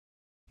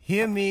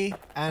Hear me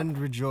and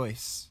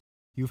rejoice.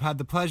 You've had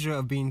the pleasure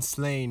of being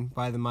slain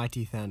by the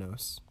mighty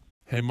Thanos.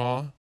 Hey,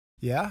 Ma.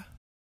 Yeah?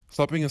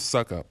 Stop being a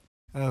suck-up.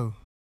 Oh,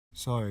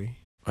 sorry.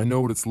 I know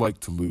what it's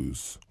like to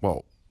lose.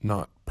 Well,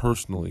 not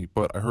personally,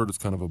 but I heard it's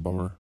kind of a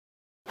bummer.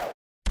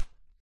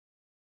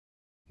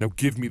 Now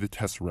give me the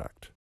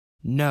Tesseract.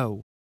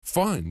 No.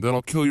 Fine, then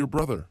I'll kill your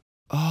brother.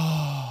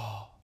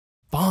 Oh,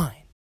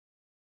 fine.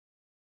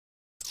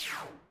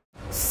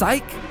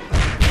 Psych!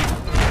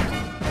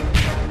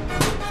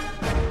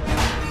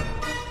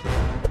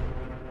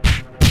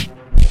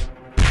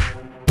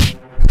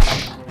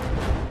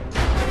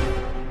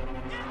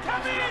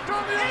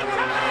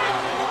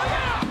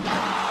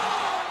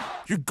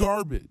 You're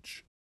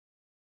garbage.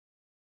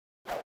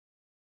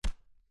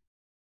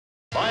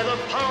 By the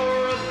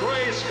power of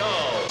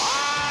Grayskull.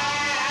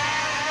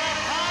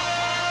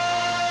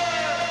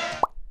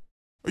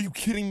 Are you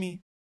kidding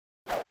me?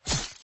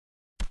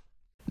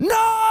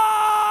 No!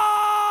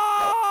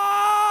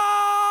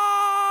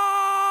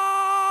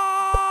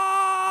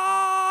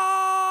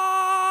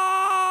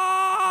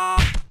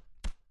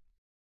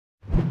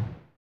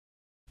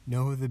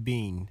 No other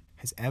being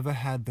has ever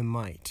had the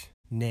might,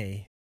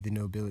 nay, the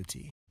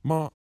nobility.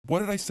 Ma, what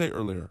did I say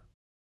earlier?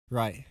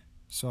 Right.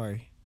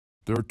 Sorry.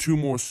 There are 2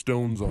 more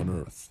stones on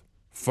Earth.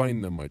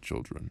 Find them, my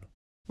children.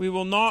 We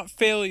will not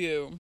fail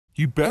you.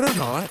 You better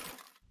not.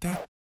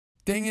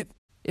 Dang it.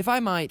 If I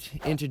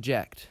might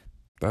interject.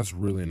 That's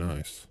really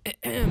nice.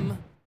 If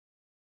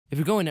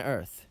you're going to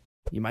Earth,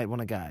 you might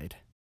want a guide.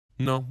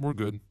 No, we're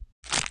good.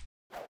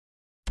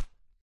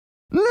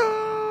 No!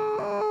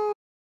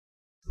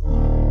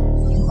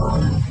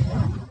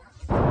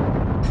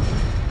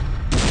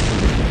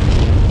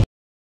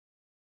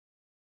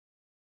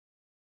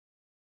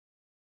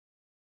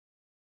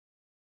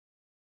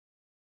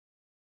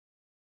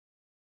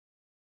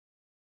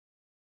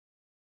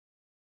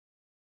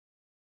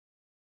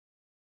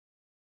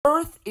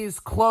 Earth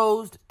is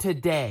closed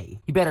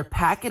today. You better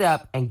pack it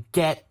up and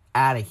get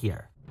out of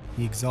here.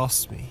 He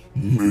exhausts me.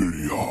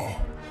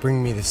 Milia,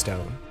 Bring me the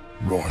stone.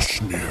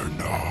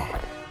 Roshnirna.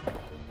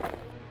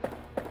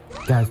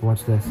 Guys,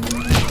 watch this.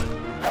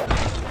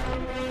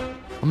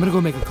 I'm gonna go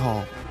make a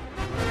call.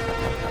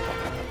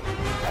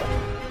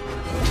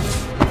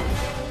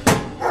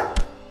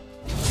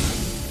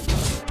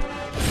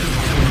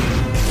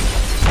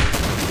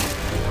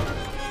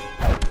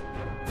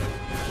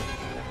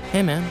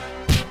 Hey, man.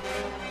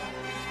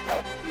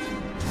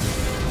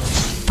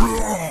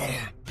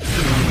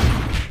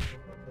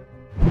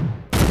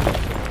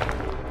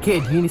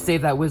 Kid, you need to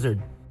save that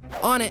wizard.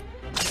 On it.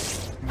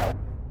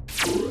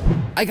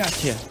 I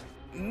got you.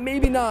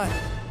 Maybe not.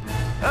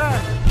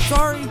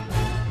 Sorry.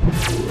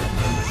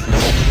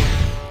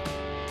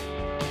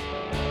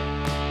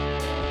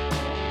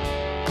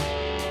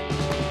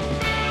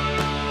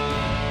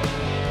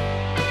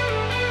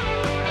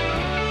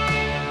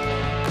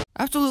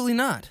 Absolutely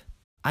not.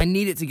 I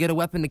need it to get a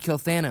weapon to kill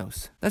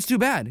Thanos. That's too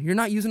bad. You're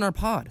not using our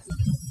pod.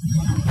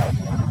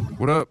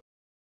 What up?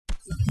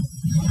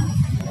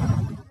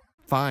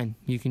 Fine,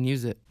 you can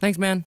use it. Thanks,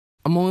 man.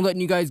 I'm only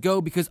letting you guys go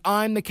because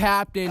I'm the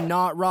captain,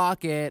 not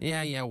Rocket.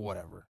 Yeah,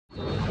 whatever.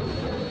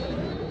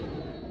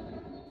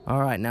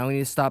 Alright, now we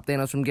need to stop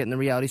Thanos from getting the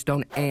Reality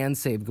Stone and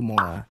save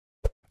Gamora.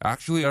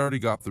 Actually, I already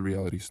got the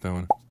Reality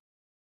Stone.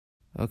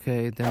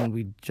 Okay, then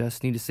we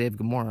just need to save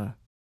Gamora.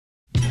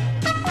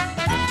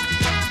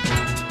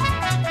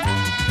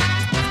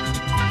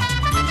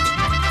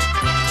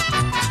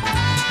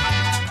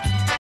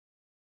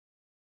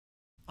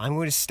 I'm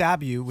going to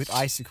stab you with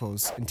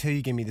icicles until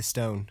you give me the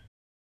stone.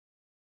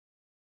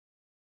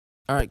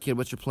 Alright, kid,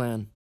 what's your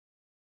plan?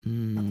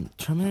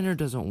 Terminator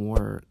doesn't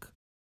work.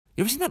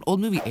 You ever seen that old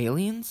movie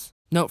Aliens?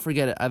 No,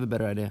 forget it. I have a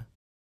better idea.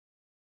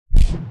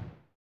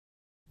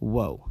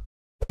 Whoa.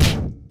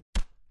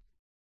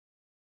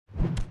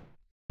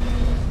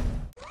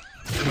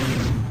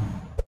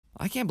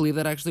 I can't believe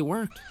that actually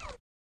worked.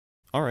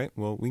 Alright,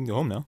 well, we can go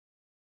home now.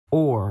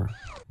 Or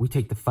we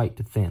take the fight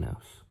to Thanos.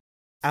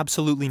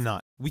 Absolutely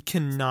not. We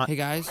cannot. Hey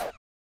guys,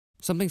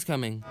 something's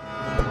coming.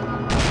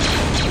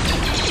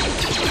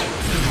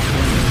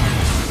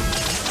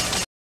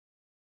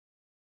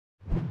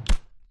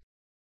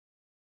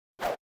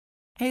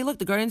 Hey, look,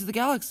 the Guardians of the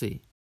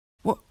Galaxy.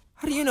 What?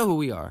 How do you know who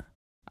we are?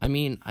 I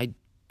mean, I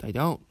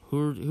don't.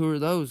 Who are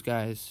those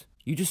guys?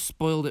 You just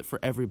spoiled it for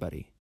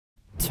everybody.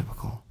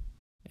 Typical.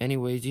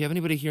 Anyways, do you have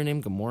anybody here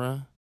named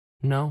Gamora?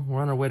 No,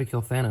 we're on our way to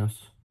kill Thanos.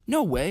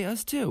 No way,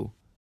 us too.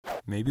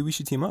 Maybe we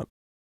should team up.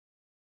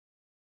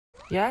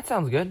 Yeah, that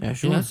sounds good. Yeah,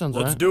 sure. Yeah, that sounds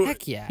Let's right. do it.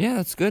 Heck yeah. Yeah,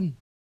 that's good.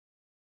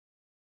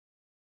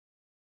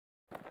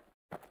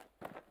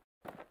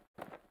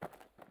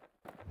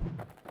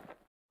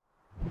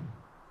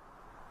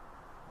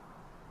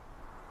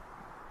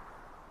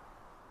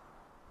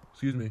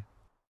 Excuse me.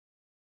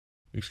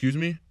 Excuse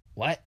me?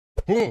 What?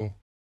 Oh,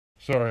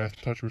 sorry, I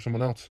thought you were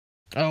someone else.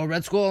 Oh,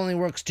 Red Skull only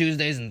works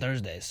Tuesdays and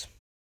Thursdays.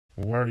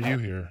 Why are you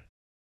here?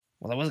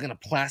 Well, I was gonna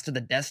plaster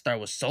the Death Star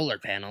with solar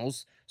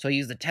panels, so I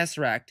used the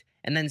Tesseract,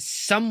 and then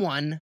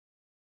someone...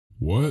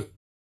 What?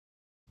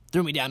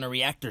 Threw me down a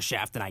reactor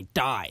shaft and I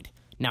died.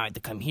 Now I have to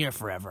come here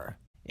forever.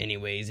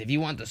 Anyways, if you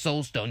want the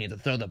Soul Stone, you have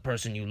to throw the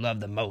person you love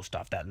the most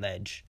off that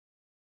ledge.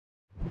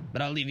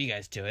 But I'll leave you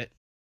guys to it.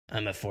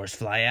 I'm a force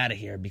fly out of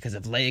here, because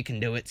if Leia can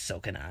do it, so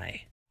can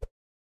I.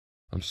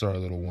 I'm sorry,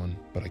 little one,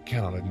 but I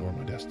cannot ignore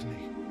my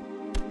destiny.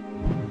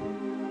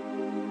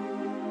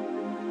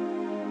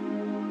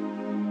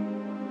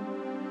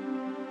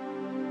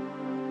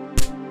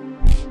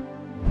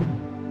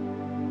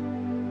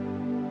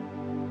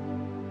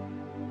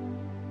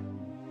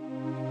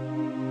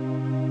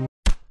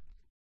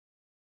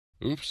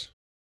 Oops.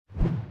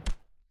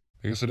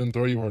 I guess I didn't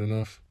throw you hard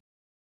enough.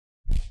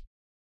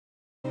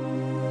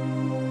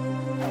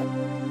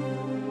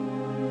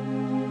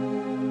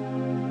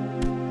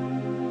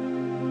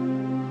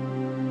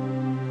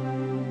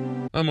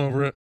 I'm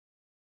over it.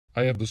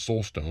 I have the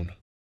Soul Stone.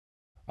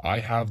 I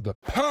have the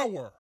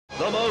power!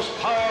 The most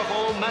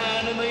powerful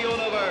man in the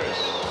universe.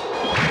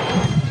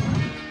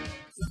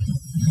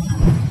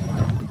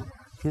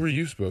 Who are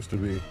you supposed to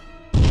be?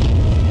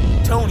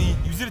 Tony,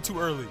 you did it too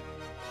early.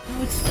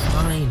 Oh, it's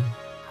fine.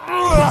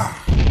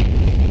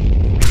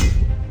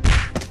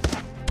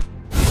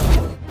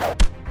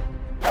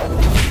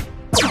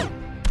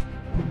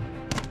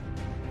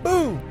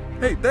 Boom!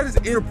 Hey, that is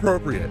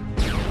inappropriate.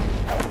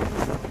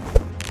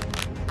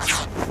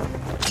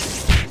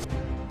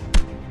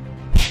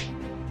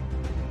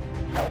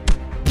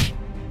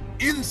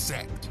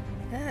 Insect!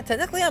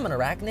 Technically, I'm an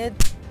arachnid.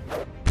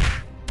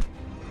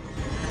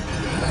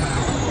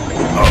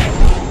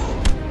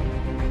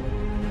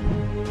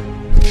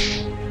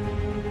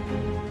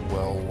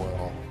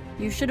 Well.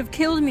 You should have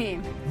killed me.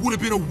 Would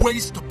have been a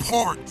waste of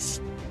parts!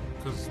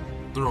 Because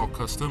they're all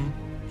custom,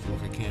 so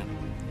I can't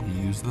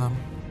reuse them.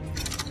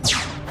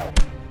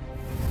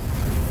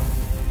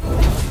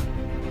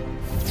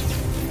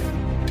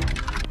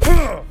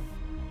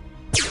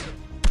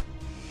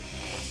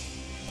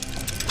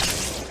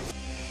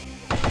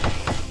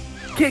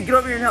 Kid, get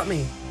over here and help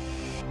me.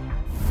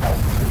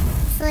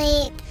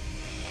 Sleep.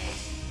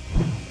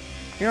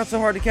 You're not so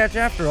hard to catch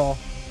after all.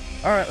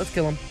 Alright, let's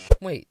kill him.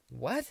 Wait,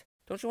 what?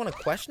 Don't you want to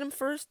question him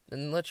first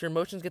and let your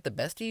emotions get the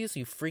best of you so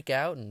you freak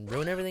out and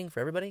ruin everything for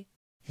everybody?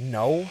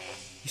 No.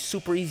 He's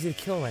super easy to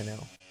kill right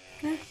now.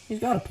 He's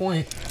got a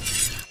point.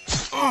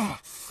 Ugh!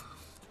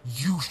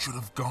 You should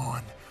have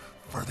gone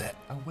for that.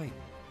 Oh, wait.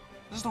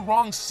 This is the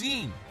wrong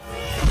scene.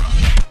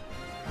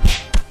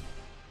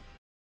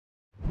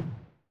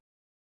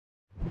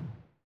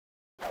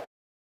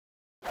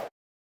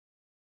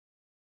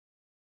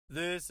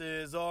 This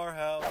is our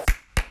house.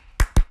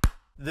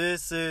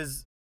 This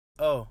is...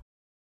 Oh.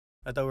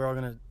 I thought we were all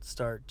gonna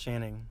start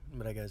chanting,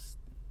 but I guess...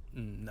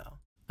 no.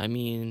 I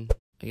mean,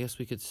 I guess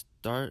we could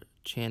start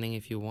chanting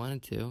if you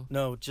wanted to.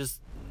 No,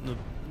 just...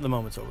 The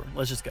moment's over.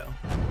 Let's just go.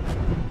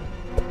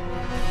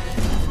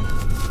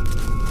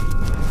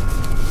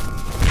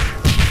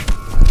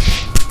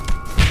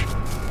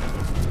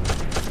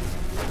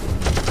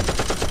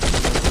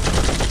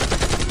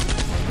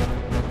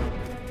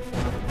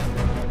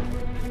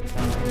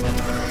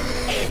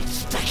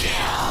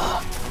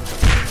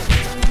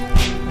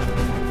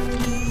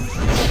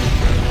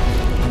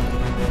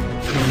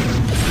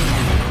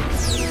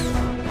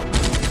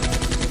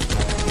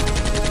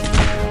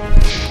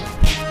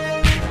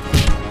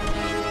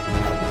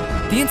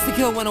 The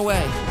insta-kill went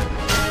away.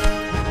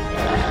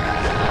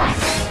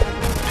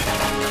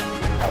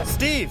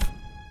 Steve!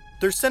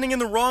 They're sending in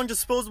the wrong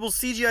disposable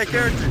CGI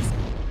characters.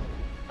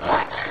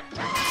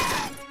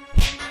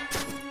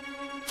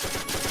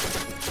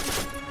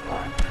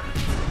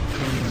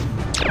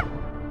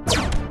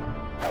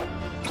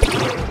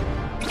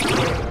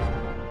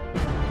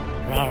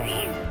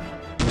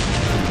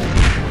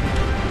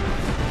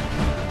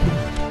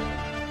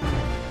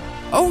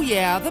 Oh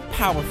yeah, the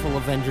powerful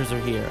Avengers are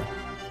here.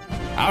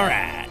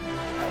 Alright.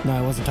 No,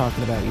 I wasn't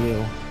talking about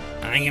you.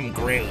 I am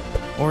Groot.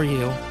 Or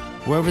you.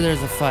 Wherever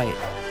there's a fight,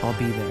 I'll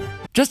be there.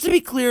 Just to be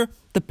clear,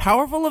 the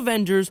powerful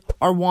Avengers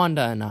are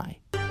Wanda and I.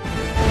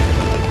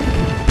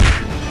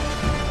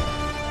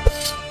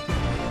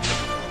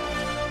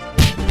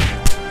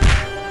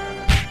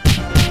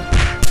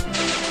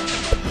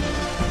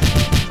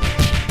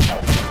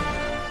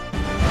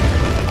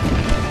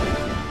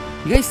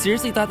 You guys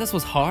seriously thought this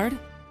was hard?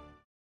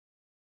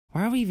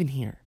 Why are we even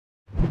here?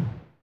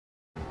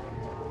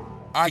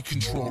 I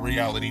control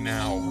reality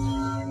now.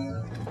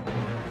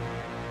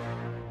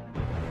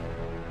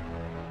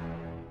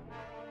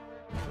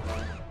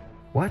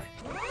 What?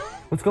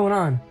 What's going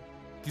on?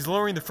 He's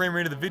lowering the frame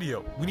rate of the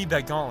video. We need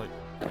that gauntlet.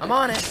 I'm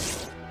on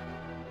it.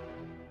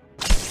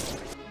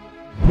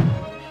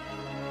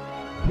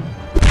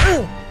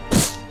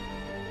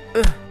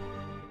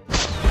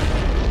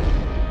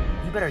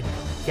 You better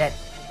get...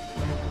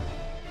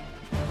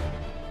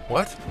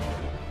 What?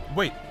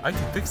 Wait, I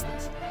can fix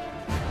this.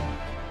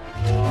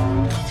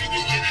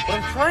 What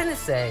I'm trying to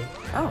say...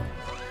 Oh,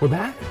 we're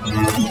back?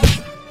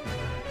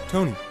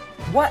 Tony,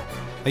 What?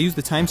 I used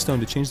the time stone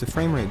to change the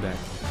frame rate back.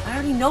 I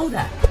already know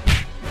that.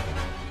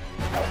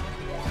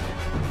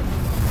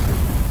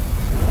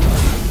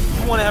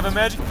 You want to have a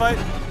magic fight?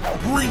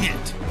 Bring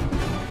it!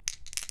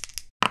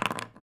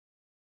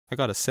 I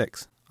got a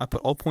 6. I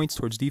put all points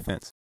towards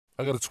defense.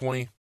 I got a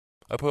 20.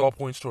 I put all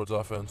points towards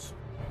offense.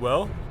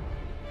 Well?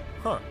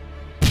 Huh.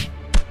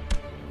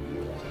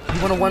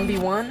 You want a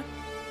 1v1?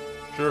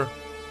 Sure.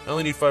 I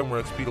only need 5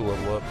 more XP to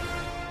level up.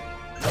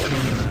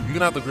 You're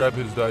gonna have to grab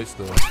his dice,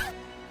 though.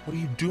 What are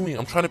you doing?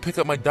 I'm trying to pick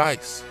up my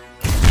dice.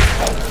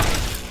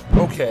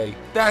 Okay,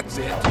 that's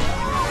it.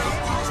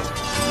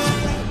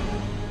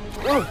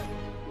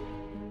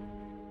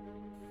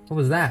 What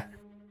was that?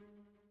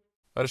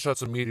 I just shot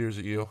some meteors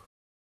at you.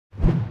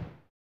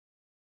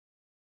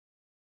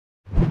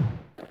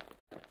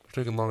 It's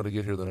taking longer to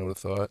get here than I would have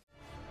thought.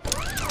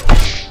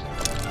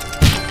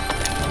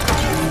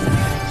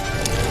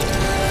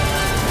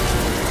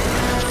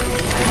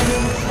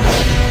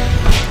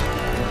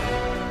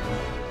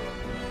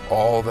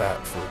 All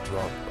that for a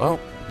drop. Oh,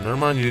 never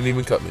mind, you didn't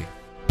even cut me.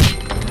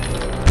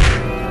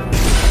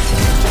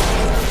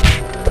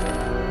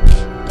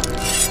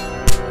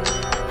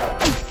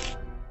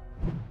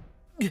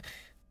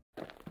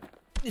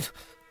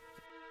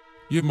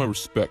 You have my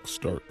respect,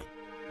 Stark.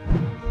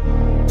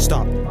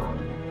 Stop.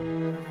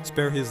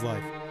 Spare his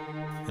life,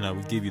 and I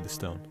will give you the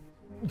stone.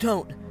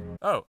 Don't.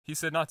 Oh, he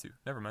said not to.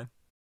 Never mind.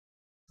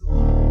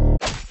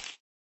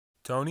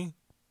 Tony?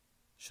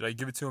 Should I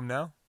give it to him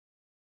now?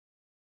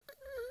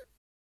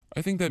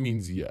 I think that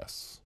means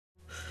yes.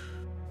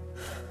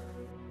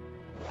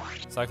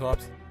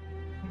 Cyclops,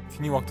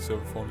 can you walk this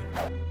over for me?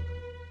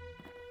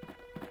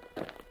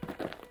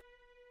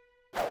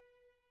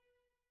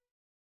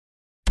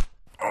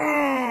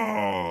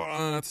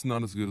 Oh, that's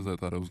not as good as I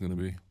thought it was going to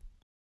be.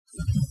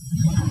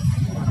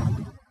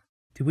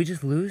 Did we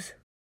just lose?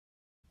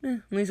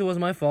 At least it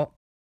wasn't my fault.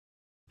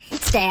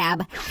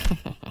 Stab.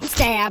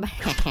 Stab.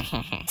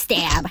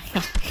 Stab.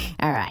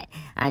 Alright,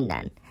 I'm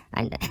done.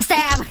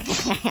 Stab!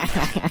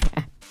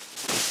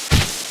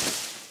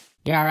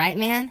 You alright,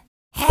 man?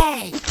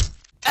 Hey!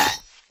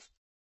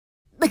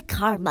 The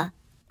karma.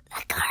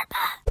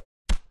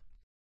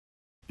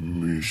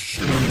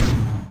 Mission.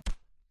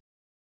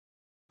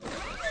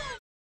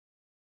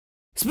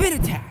 Spin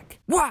attack!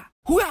 Wah!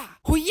 Hoo-yah!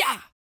 Hoo-yah!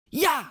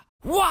 Yeah!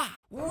 Wah!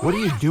 What are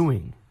you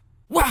doing?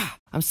 Wah!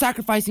 I'm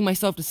sacrificing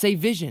myself to save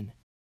Vision.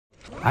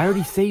 I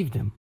already saved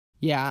him.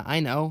 Yeah, I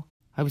know.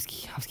 I was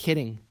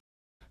kidding.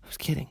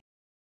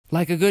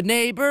 Like a good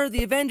neighbor,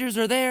 the Avengers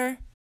are there.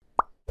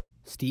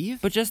 Steve?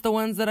 But just the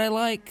ones that I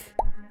like.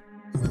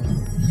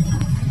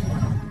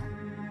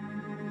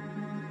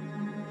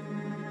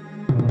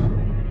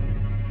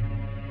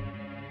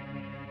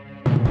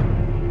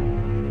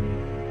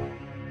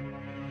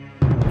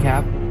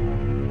 Cap?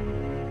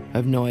 I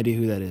have no idea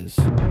who that is.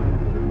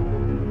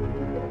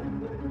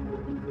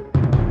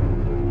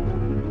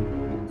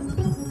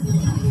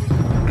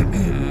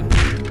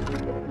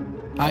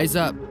 Eyes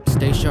up.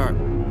 Stay sharp.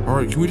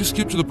 Alright, can we just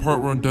skip to the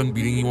part where I'm done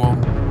beating you all?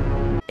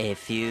 A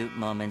few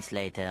moments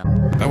later.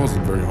 That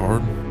wasn't very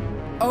hard.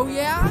 Oh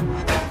yeah?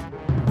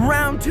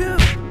 Round 2!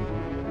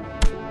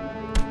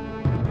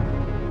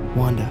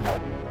 Wanda,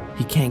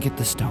 he can't get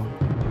the stone.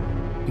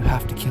 You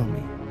have to kill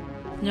me.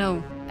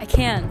 No, I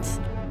can't.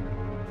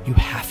 You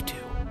have to.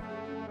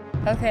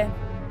 Okay.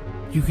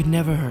 You could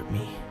never hurt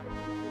me.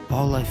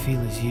 All I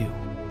feel is you.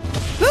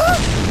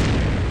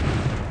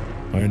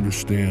 I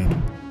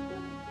understand.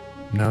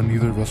 Now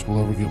neither of us will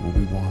ever get what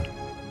we want.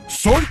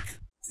 Psych!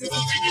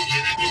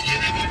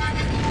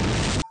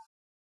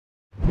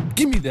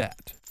 Give me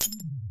that.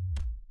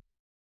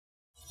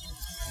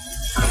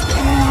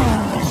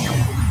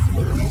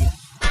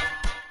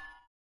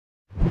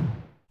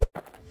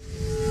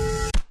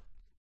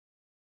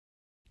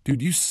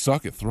 Dude, you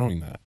suck at throwing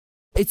that.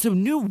 It's a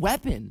new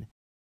weapon.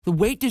 The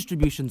weight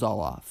distribution's all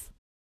off.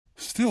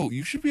 Still,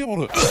 you should be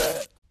able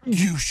to...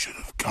 You should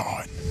have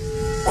gone.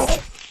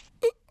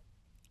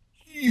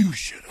 You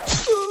should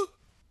have...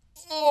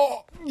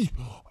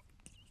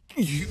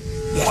 You...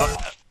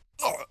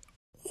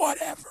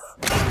 Whatever.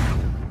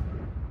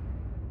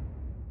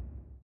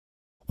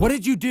 What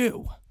did you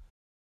do?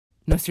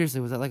 No,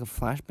 seriously, was that like a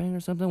flashbang or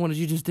something? What did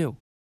you just do?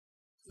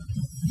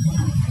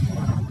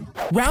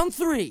 Round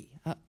 3!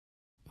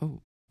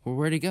 Oh, well,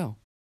 where'd he go?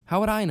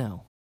 How would I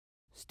know?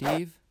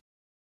 Steve?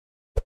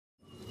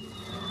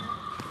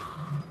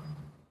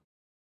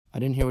 I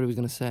didn't hear what he was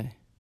gonna say.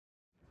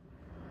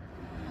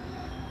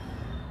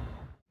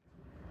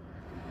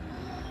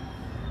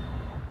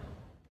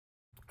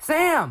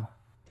 Sam!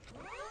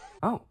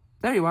 Oh,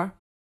 there you are.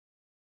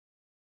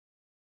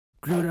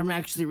 Groot, I'm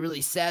actually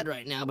really sad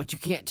right now, but you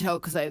can't tell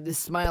because I have this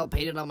smile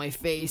painted on my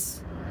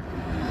face.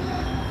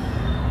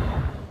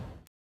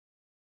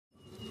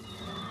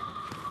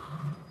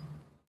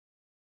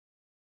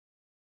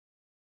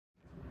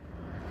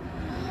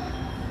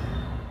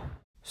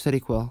 Steady,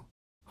 Quill.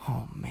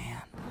 Oh,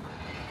 man.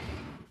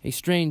 Hey,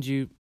 Strange,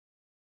 you...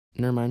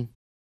 Never mind.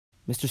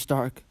 Mr.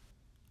 Stark,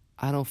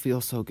 I don't feel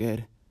so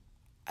good.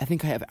 I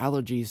think I have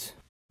allergies.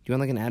 Do you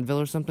want like an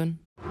Advil or something?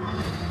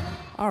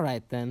 All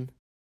right, then.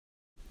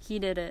 He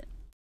did it.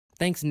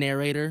 Thanks,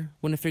 narrator.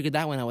 Wouldn't have figured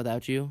that one out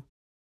without you.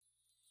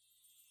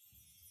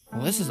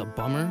 Well, this is a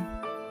bummer.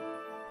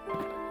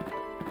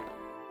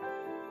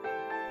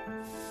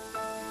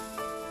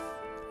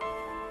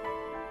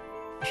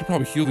 I should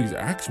probably heal these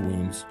axe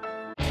wounds.